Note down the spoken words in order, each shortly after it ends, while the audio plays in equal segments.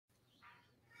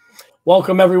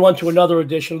Welcome, everyone, to another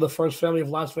edition of the First Family of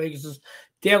Las Vegas's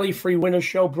daily free winner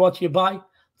show, brought to you by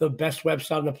the best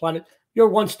website on the planet, your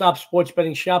one-stop sports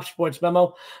betting shop,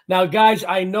 SportsMemo. Now, guys,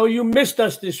 I know you missed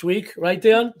us this week, right,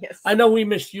 Dionne? Yes. I know we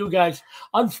missed you guys.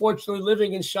 Unfortunately,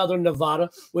 living in Southern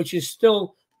Nevada, which is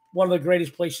still one of the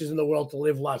greatest places in the world to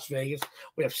live, Las Vegas.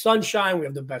 We have sunshine, we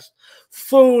have the best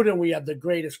food, and we have the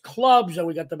greatest clubs, and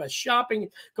we got the best shopping.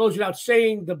 Goes without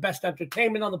saying, the best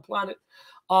entertainment on the planet.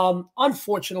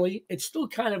 Unfortunately, it's still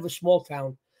kind of a small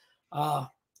town,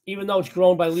 even though it's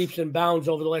grown by leaps and bounds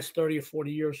over the last 30 or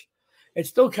 40 years. It's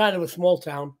still kind of a small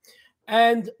town.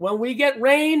 And when we get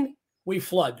rain, we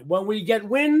flood. When we get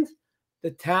wind,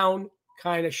 the town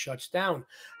kind of shuts down.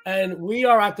 And we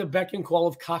are at the beck and call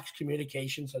of Cox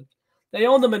Communications. And they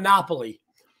own the monopoly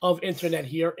of internet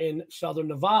here in Southern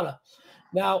Nevada.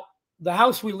 Now, the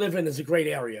house we live in is a great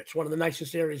area. It's one of the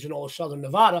nicest areas in all of Southern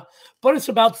Nevada, but it's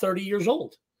about 30 years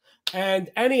old.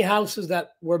 And any houses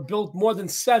that were built more than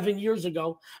 7 years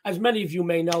ago, as many of you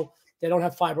may know, they don't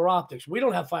have fiber optics. We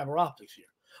don't have fiber optics here.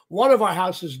 One of our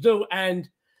houses do, and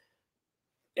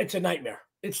it's a nightmare.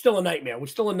 It's still a nightmare. We're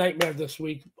still a nightmare this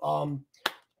week.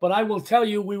 But I will tell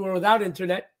you, we were without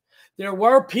internet. There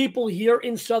were people here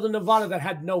in Southern Nevada that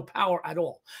had no power at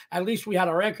all. At least we had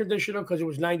our air conditioner because it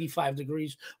was 95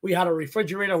 degrees. We had a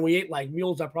refrigerator, and we ate like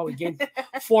mules. I probably gained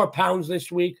 4 pounds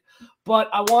this week. But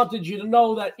I wanted you to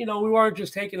know that, we weren't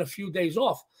just taking a few days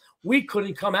off. We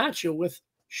couldn't come at you with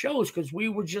shows because we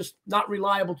were just not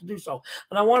reliable to do so.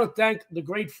 And I want to thank the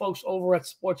great folks over at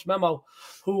SportsMemo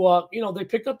who, they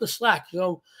picked up the slack.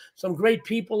 Some great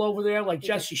people over there like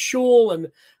Jesse Schul and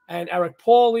Eric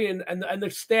Pauly and the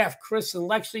staff, Chris and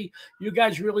Lexi. You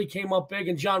guys really came up big.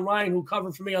 And John Ryan, who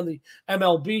covered for me on the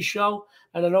MLB show.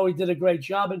 And I know he did a great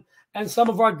job. And some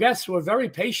of our guests who were very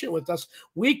patient with us.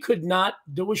 We could not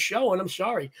do a show, and I'm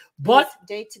sorry. But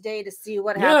day to day to see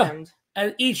what happened.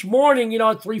 And each morning,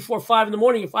 at 3, 4, 5 in the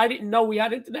morning, if I didn't know we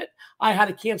had internet, I had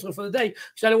to cancel it for the day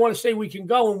because I didn't want to say we can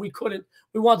go and we couldn't.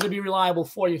 We wanted to be reliable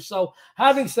for you. So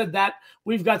having said that,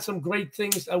 we've got some great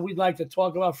things that we'd like to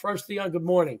talk about. First, Dionne, good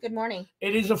morning. Good morning.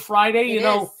 It is a Friday,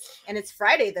 And it's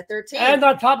Friday the 13th. And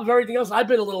on top of everything else, I've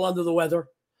been a little under the weather.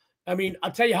 I mean,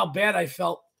 I'll tell you how bad I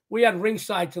felt. We had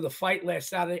ringside to the fight last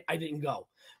Saturday. I didn't go.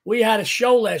 We had a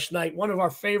show last night, one of our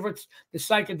favorites, the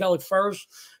Psychedelic Furs.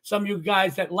 Some of you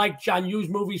guys that like John Hughes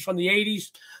movies from the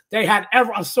 80s, they had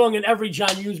a song in every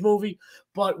John Hughes movie,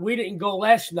 but we didn't go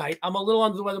last night. I'm a little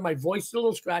under the weather. My voice is a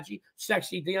little scratchy.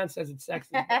 Sexy. Dionne says it's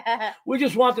sexy. We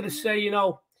just wanted to say,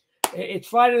 it's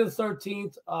Friday the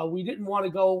 13th. We didn't want to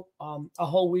go a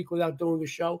whole week without doing a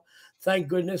show. Thank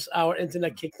goodness our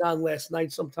internet kicked on last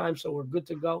night sometime, so we're good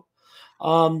to go.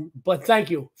 But thank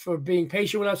you for being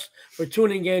patient with us, for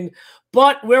tuning in.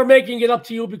 But we're making it up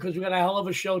to you because we got a hell of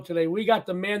a show today. We got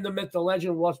the man, the myth, the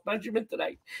legend, Ross Benjamin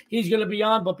today. He's going to be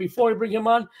on. But before we bring him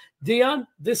on, Dionne,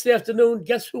 this afternoon,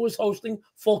 guess who is hosting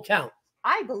Full Count?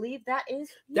 I believe that is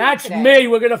That's today. me.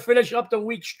 We're going to finish up the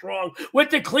week strong with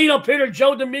the cleanup hitter,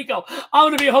 Joe D'Amico. I'm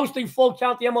going to be hosting Full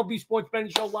Count, the MLB Sports Betting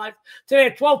Show live today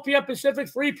at 12 p.m. Pacific,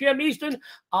 3 p.m. Eastern.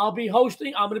 I'll be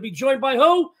hosting. I'm going to be joined by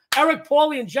who? Eric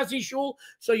Pauly and Jesse Schul.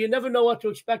 So you never know what to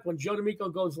expect when Joe D'Amico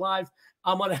goes live.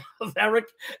 I'm going to have Eric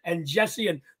and Jesse,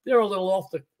 and they're a little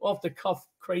off the cuff,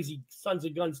 crazy sons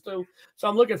of guns too. So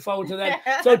I'm looking forward to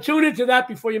that. So tune into that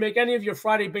before you make any of your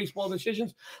Friday baseball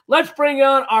decisions. Let's bring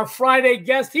on our Friday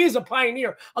guest. He is a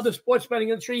pioneer of the sports betting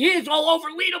industry. He is all over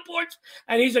leaderboards,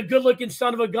 and he's a good-looking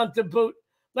son of a gun to boot.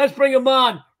 Let's bring him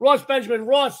on. Ross Benjamin.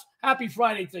 Ross, happy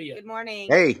Friday to you. Good morning.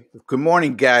 Hey, good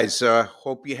morning, guys.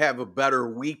 Hope you have a better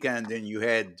weekend than you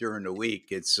had during the week.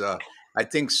 It's I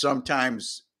think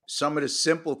sometimes some of the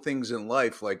simple things in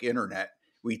life, like internet,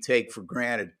 we take for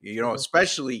granted.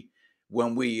 Especially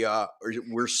when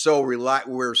we're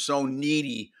so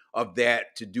needy of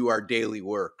that to do our daily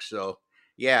work. So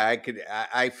yeah,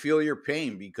 I feel your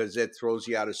pain because that throws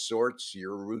you out of sorts.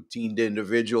 You're a routine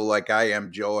individual like I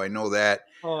am, Joe. I know that.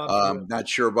 Not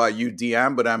sure about you,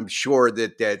 Dionne, but I'm sure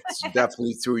that's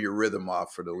definitely threw your rhythm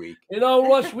off for the week.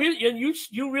 Ross,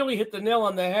 you really hit the nail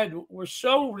on the head. We're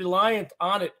so reliant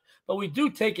on it, but we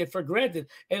do take it for granted.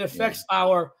 It affects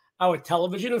our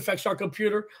television. It affects our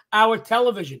computer, our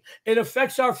television. It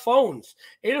affects our phones.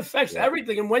 It affects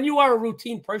everything. And when you are a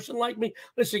routine person like me,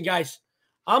 listen, guys,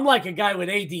 I'm like a guy with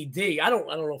ADD. I don't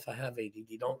know if I have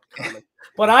ADD. Don't comment.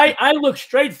 But I look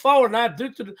straight forward, and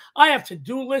I have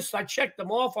to-do lists. I check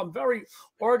them off. I'm very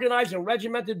organized and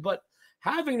regimented. But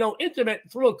having no internet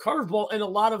threw a curveball in a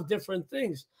lot of different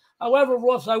things. However,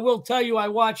 Ross, I will tell you, I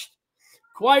watched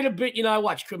quite a bit. You know, I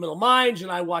watched Criminal Minds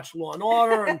and I watched Law and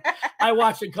Order and I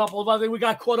watched a couple of other. We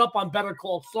got caught up on Better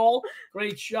Call Saul.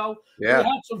 Great show. Yeah. We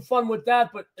had some fun with that,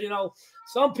 but you know,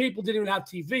 some people didn't even have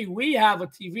TV. We have a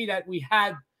TV that we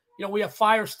had. You know, we have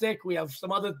Fire Stick. We have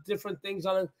some other different things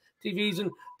on the TVs, and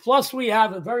plus we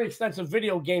have a very extensive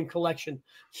video game collection.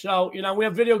 So you know, we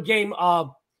have video game. We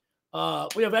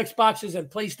have Xboxes and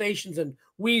PlayStations and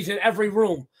Wii's in every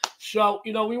room. So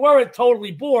you know, we weren't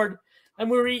totally bored. And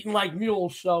we were eating like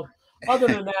mules. So other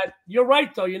than that, you're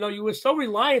right, though. You know, you were so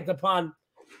reliant upon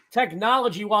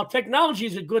technology. While technology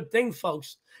is a good thing,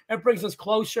 folks, it brings us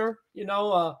closer, you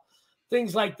know,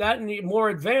 things like that. And you're more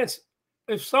advanced.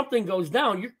 If something goes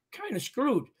down, you're kind of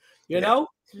screwed, you know?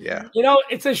 Yeah. You know,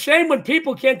 it's a shame when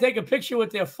people can't take a picture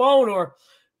with their phone or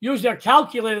use their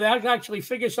calculator. They can actually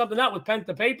figure something out with pen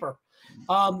to paper.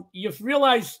 You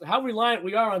realize how reliant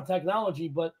we are on technology,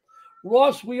 but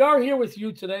Ross, we are here with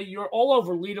you today. You're all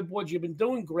over leaderboards. You've been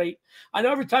doing great. I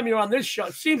know every time you're on this show,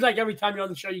 it seems like every time you're on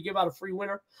the show, you give out a free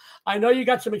winner. I know you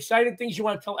got some exciting things you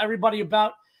want to tell everybody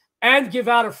about and give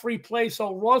out a free play.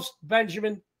 So, Ross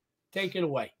Benjamin, take it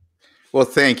away. Well,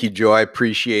 thank you, Joe. I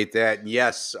appreciate that. And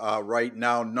yes, right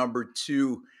now, number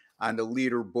 2 on the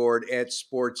leaderboard at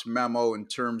SportsMemo in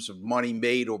terms of money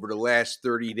made over the last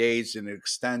 30 days, and it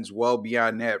extends well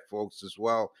beyond that, folks, as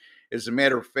well. As a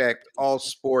matter of fact, all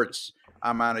sports,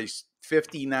 I'm on a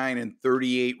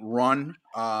 59-38 run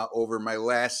over my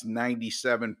last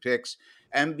 97 picks.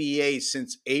 NBA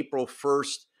since April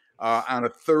 1st on a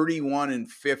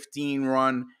 31-15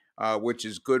 run, which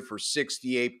is good for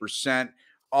 68%.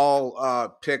 All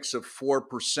picks of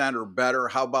 4% or better.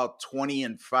 How about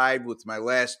 20-5 with my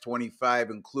last 25,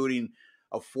 including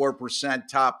a 4%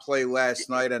 top play last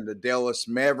night on the Dallas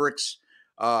Mavericks?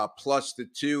 Plus the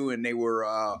 2, and they were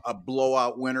a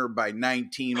blowout winner by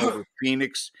 19 over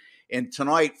Phoenix. And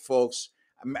tonight, folks,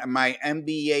 my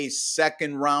NBA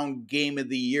second round game of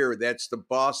the year, that's the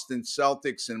Boston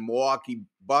Celtics and Milwaukee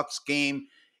Bucks game.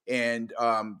 And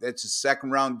that's a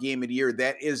second round game of the year.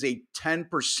 That is a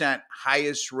 10%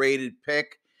 highest rated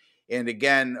pick. And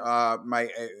again,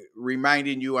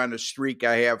 reminding you on the streak,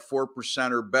 I have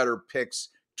 4% or better picks.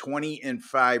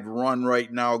 20-5 run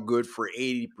right now, good for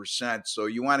 80%. So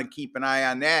you want to keep an eye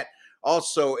on that.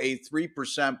 Also, a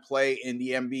 3% play in the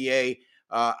NBA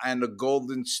and the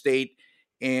Golden State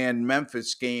and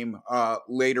Memphis game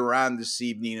later on this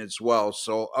evening as well.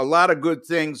 So a lot of good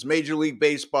things. Major League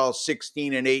Baseball,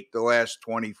 16-8 the last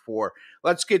 24.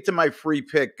 Let's get to my free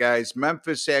pick, guys.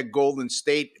 Memphis at Golden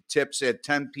State, tips at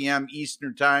 10 p.m.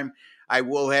 Eastern time. I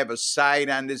will have a side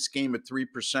on this game, a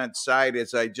 3% side,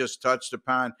 as I just touched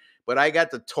upon. But I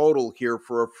got the total here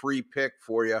for a free pick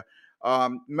for you.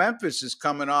 Memphis is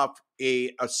coming off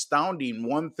a astounding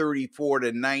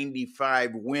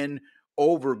 134-95 win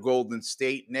over Golden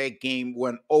State. And that game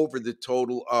went over the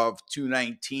total of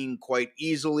 219 quite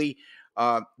easily.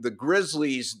 The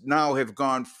Grizzlies now have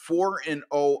gone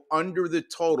 4-0 under the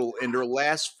total in their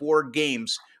last 4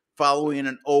 games, following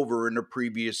an over in the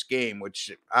previous game, which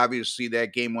obviously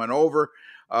that game went over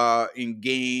in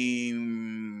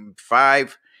game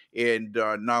 5. And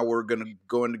now we're going to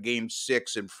go into game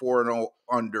 6 and 4-0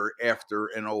 under after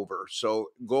an over. So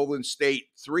Golden State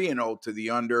 3-0 to the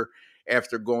under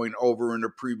after going over in the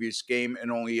previous game,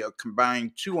 and only a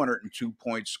combined 202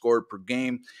 points scored per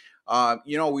game.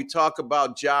 You know, we talk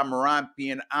about Ja Morant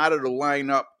being out of the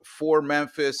lineup for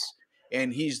Memphis,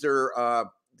 and he's their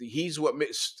he's what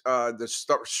makes the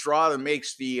straw that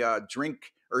makes the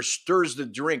drink, or stirs the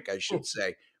drink, I should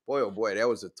say. Boy, oh boy, that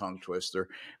was a tongue twister.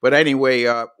 But anyway,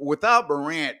 without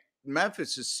Morant,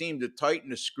 Memphis has seemed to tighten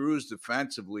the screws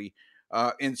defensively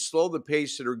and slow the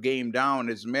pace of their game down.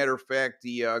 As a matter of fact,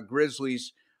 the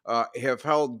Grizzlies have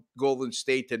held Golden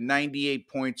State to 98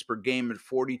 points per game and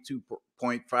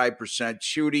 42.5%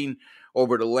 shooting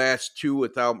over the last 2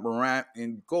 without Morant.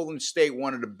 And Golden State,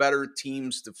 one of the better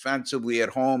teams defensively at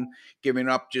home, giving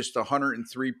up just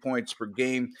 103 points per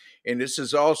game. And this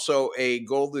is also a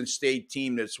Golden State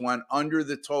team that's went under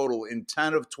the total in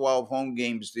 10 of 12 home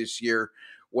games this year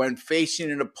when facing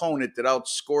an opponent that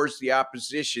outscores the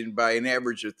opposition by an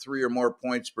average of 3 or more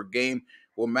points per game.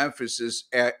 Well, Memphis is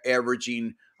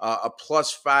averaging a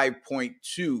plus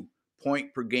 5.2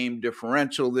 point per game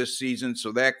differential this season,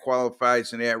 so that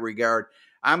qualifies in that regard.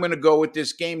 I'm going to go with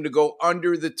this game to go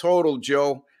under the total,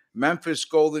 Joe. Memphis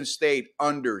Golden State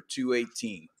under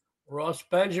 218. Ross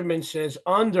Benjamin says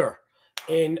under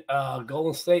in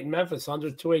Golden State and Memphis, under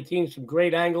 218. Some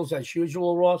great angles as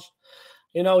usual, Ross.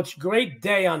 You know, it's a great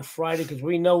day on Friday because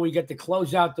we know we get to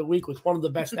close out the week with one of the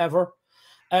best ever.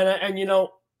 And you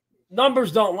know,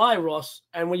 numbers don't lie, Ross.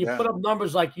 And when you Yeah. put up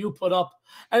numbers like you put up,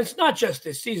 and it's not just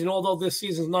this season, although this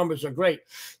season's numbers are great.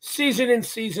 Season in,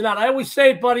 season out. I always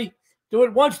say, buddy, do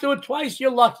it once, do it twice,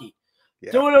 you're lucky.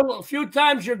 Yeah. Do it a few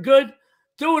times, you're good.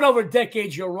 Do it over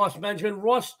decades, you're Ross Benjamin.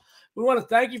 Ross, we want to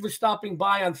thank you for stopping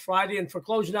by on Friday and for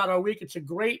closing out our week. It's a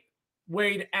great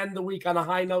way to end the week on a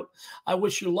high note. I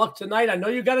wish you luck tonight. I know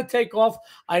you got to take off.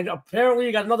 Apparently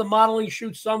you got another modeling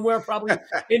shoot somewhere, probably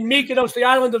in Mykonos, the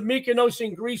island of Mykonos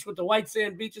in Greece with the white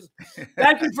sand beaches.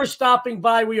 Thank you for stopping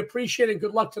by. We appreciate it.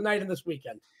 Good luck tonight and this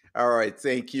weekend. All right.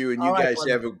 Thank you. And All you right, guys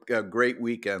buddy. have a great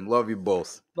weekend. Love you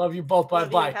both. Love you both. Love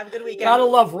you. Bye-bye. Have a good weekend. Gotta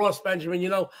love Ross Benjamin. You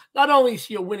know, not only is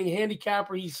he a winning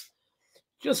handicapper, he's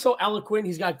just so eloquent.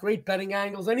 He's got great betting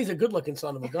angles, and he's a good-looking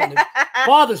son of a gun. It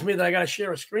bothers me that I got to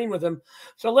share a screen with him.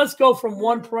 So let's go from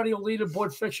one perennial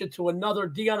leaderboard fixture to another.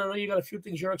 Dionne, I know you got a few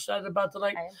things you're excited about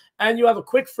tonight, and you have a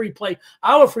quick free play.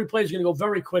 Our free play is going to go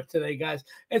very quick today, guys.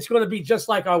 It's going to be just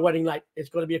like our wedding night. It's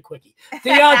going to be a quickie.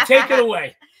 Dionne, take it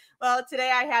away. Well,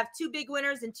 today I have 2 big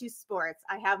winners in 2 sports.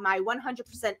 I have my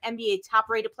 100% NBA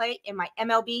top-rated play and my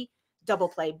MLB double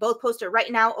play. Both posted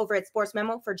right now over at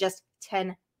SportsMemo for just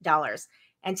 $10.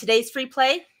 And today's free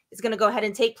play is going to go ahead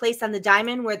and take place on the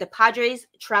Diamond, where the Padres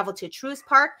travel to Truist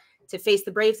Park to face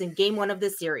the Braves in Game 1 of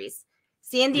this series.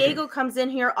 San Diego comes in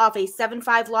here off a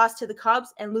 7-5 loss to the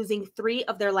Cubs and losing 3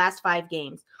 of their last 5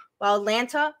 games, while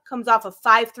Atlanta comes off a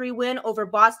 5-3 win over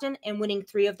Boston and winning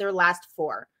 3 of their last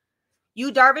 4.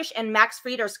 Yu Darvish and Max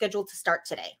Fried are scheduled to start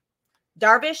today.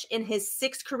 Darvish, in his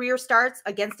 6 career starts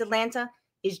against Atlanta,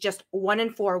 is just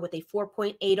 1-4 with a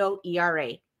 4.80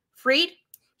 ERA. Fried,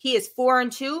 he is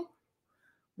 4-2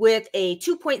 with a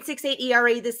 2.68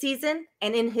 ERA this season.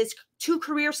 And in his 2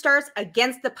 career starts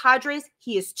against the Padres,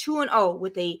 he is 2-0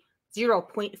 with a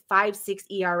 0.56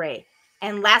 ERA.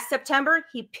 And last September,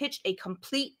 he pitched a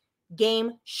complete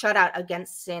game shutout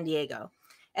against San Diego.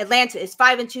 Atlanta is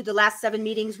 5-2 the last 7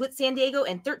 meetings with San Diego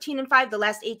and 13-5 the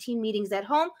last 18 meetings at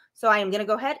home. So I am going to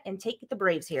go ahead and take the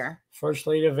Braves here. First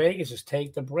lady of Vegas is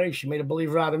take the Braves. She made a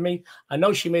believer out of me. I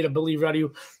know she made a believer out of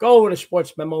you. Go over to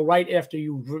Sports Memo right after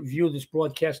you review this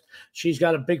broadcast. She's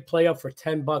got a big play up for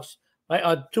 $10.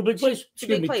 2 big plays?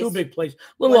 Excuse me, 2 big plays. A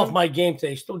little off my game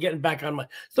today. Still getting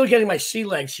my sea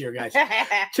legs here, guys.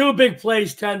 2 big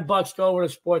plays, $10. Go over to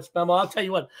Sports Memo. I'll tell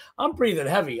you what, I'm breathing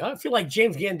heavy. I feel like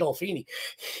James Gandolfini.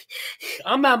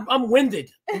 I'm winded.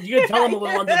 You can tell I'm a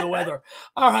little under the weather.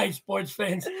 All right, sports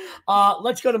fans.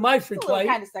 Let's go to my free play.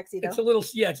 Kind of sexy, though. It's a little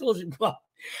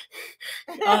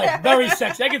well, very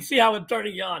sexy. I can see how I'm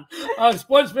turning you on.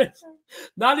 Sports fans.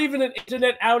 Not even an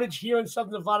internet outage here in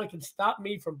Southern Nevada can stop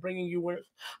me from bringing you winners.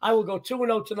 I will go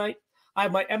 2-0 tonight. I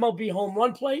have my MLB home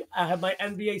run play. I have my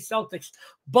NBA Celtics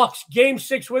Bucks Game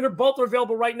 6 winner. Both are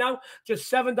available right now. Just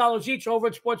 $7 each over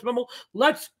at Sports Memo.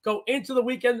 Let's go into the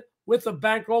weekend with a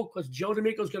bankroll because Joe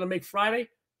D'Amico is going to make Friday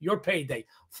your payday.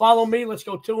 Follow me. Let's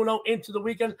go 2-0 into the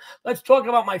weekend. Let's talk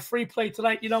about my free play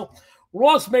tonight. You know,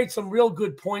 Ross made some real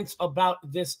good points about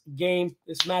this game,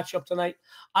 this matchup tonight.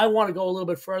 I want to go a little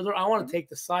bit further. I want to take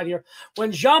the side here.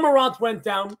 When Ja Morant went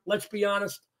down, let's be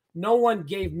honest, no one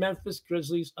gave Memphis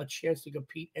Grizzlies a chance to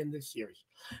compete in this series.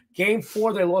 Game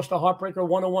 4, they lost a heartbreaker,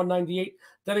 101-98.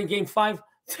 Then in Game 5,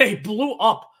 they blew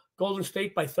up Golden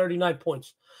State by 39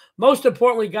 points. Most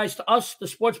importantly, guys, to us, the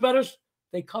sports bettors,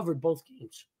 they covered both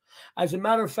games. As a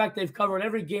matter of fact, they've covered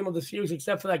every game of the series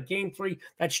except for that Game 3,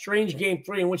 that strange Game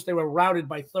 3 in which they were routed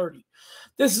by 30.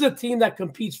 This is a team that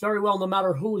competes very well no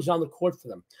matter who is on the court for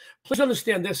them. Please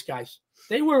understand this, guys.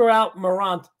 They were out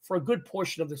Morant for a good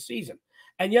portion of the season,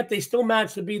 and yet they still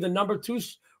managed to be the number 2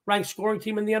 ranked scoring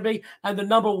team in the NBA and the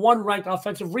number 1 ranked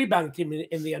offensive rebounding team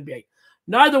in the NBA.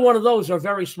 Neither one of those are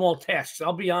very small tasks,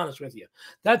 I'll be honest with you.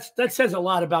 That says a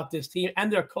lot about this team and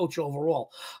their coach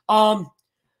overall.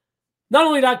 Not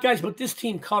only that, guys, but this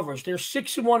team covers. They're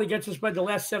 6-1 against the spread the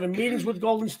last 7 meetings with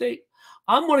Golden State.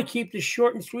 I'm going to keep this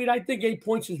short and sweet. I think 8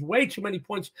 points is way too many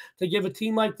points to give a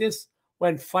team like this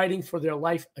when fighting for their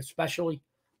life, especially.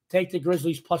 Take the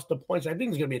Grizzlies plus the points. I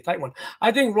think it's going to be a tight one.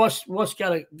 I think Russ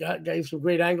gave some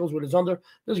great angles with his under.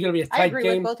 This is going to be a tight game. I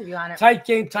agree with both of you on it. Tight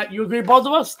game, tight. You agree, both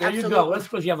of us? There Absolutely. You go. That's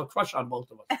because you have a crush on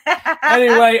both of us.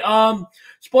 Anyway,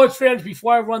 sports fans,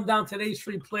 before I run down today's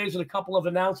free plays and a couple of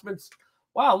announcements.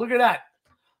 Wow, look at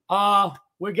that.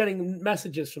 We're getting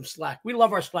messages from Slack. We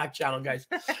love our Slack channel, guys.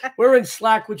 We're in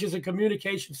Slack, which is a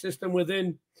communication system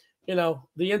within, the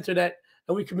internet,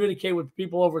 and we communicate with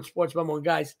people over at Sports Memo. And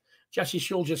guys, Jesse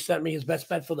Schul just sent me his best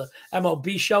bet for the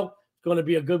MLB show. going to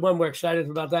be a good one. We're excited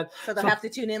about that. So they'll have to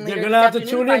tune in later. They're going to have to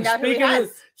tune in.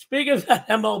 Speaking of that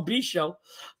MLB show,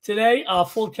 today,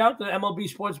 full count, the MLB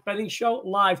Sports Betting Show,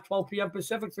 live, 12 p.m.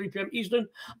 Pacific, 3 p.m. Eastern.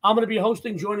 I'm going to be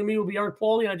hosting. Joining me will be Eric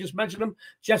Pauly, and I just mentioned him,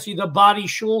 Jesse the Body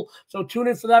Shul. So tune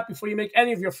in for that before you make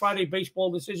any of your Friday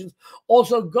baseball decisions.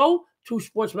 Also, go to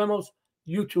Sports Memo's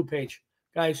YouTube page.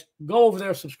 Guys, go over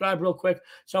there, subscribe real quick.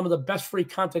 Some of the best free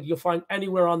content you'll find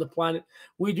anywhere on the planet.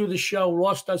 We do the show.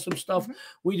 Ross does some stuff.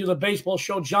 We do the baseball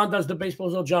show. John does the baseball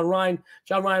show. John Ryan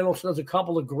also does a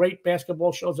couple of great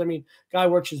basketball shows. I mean, guy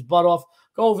works his butt off.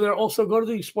 Go over there. Also, go to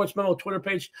the Sports Memo Twitter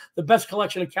page. The best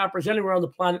collection of cappers anywhere on the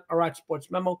planet are at Sports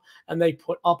Memo, and they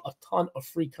put up a ton of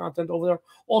free content over there.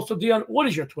 Also, Dionne, what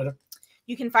is your Twitter?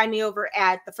 You can find me over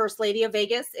at the First Lady of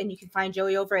Vegas, and you can find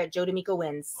Joey over at Joe D'Amico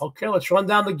Wins. Okay, let's run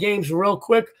down the games real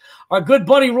quick. Our good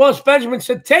buddy Ross Benjamin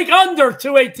said, take under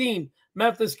 218,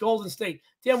 Memphis, Golden State.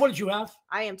 Dan, what did you have?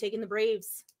 I am taking the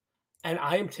Braves. And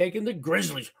I am taking the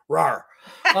Grizzlies. Rawr.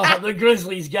 The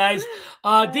Grizzlies, guys.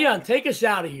 Dionne, take us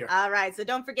out of here. All right, so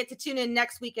don't forget to tune in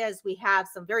next week as we have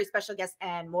some very special guests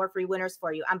and more free winners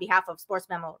for you. On behalf of Sports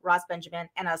Memo, Ross Benjamin,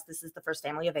 and us, this is the First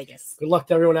Family of Vegas. Good luck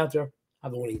to everyone out there.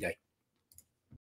 Have a winning day.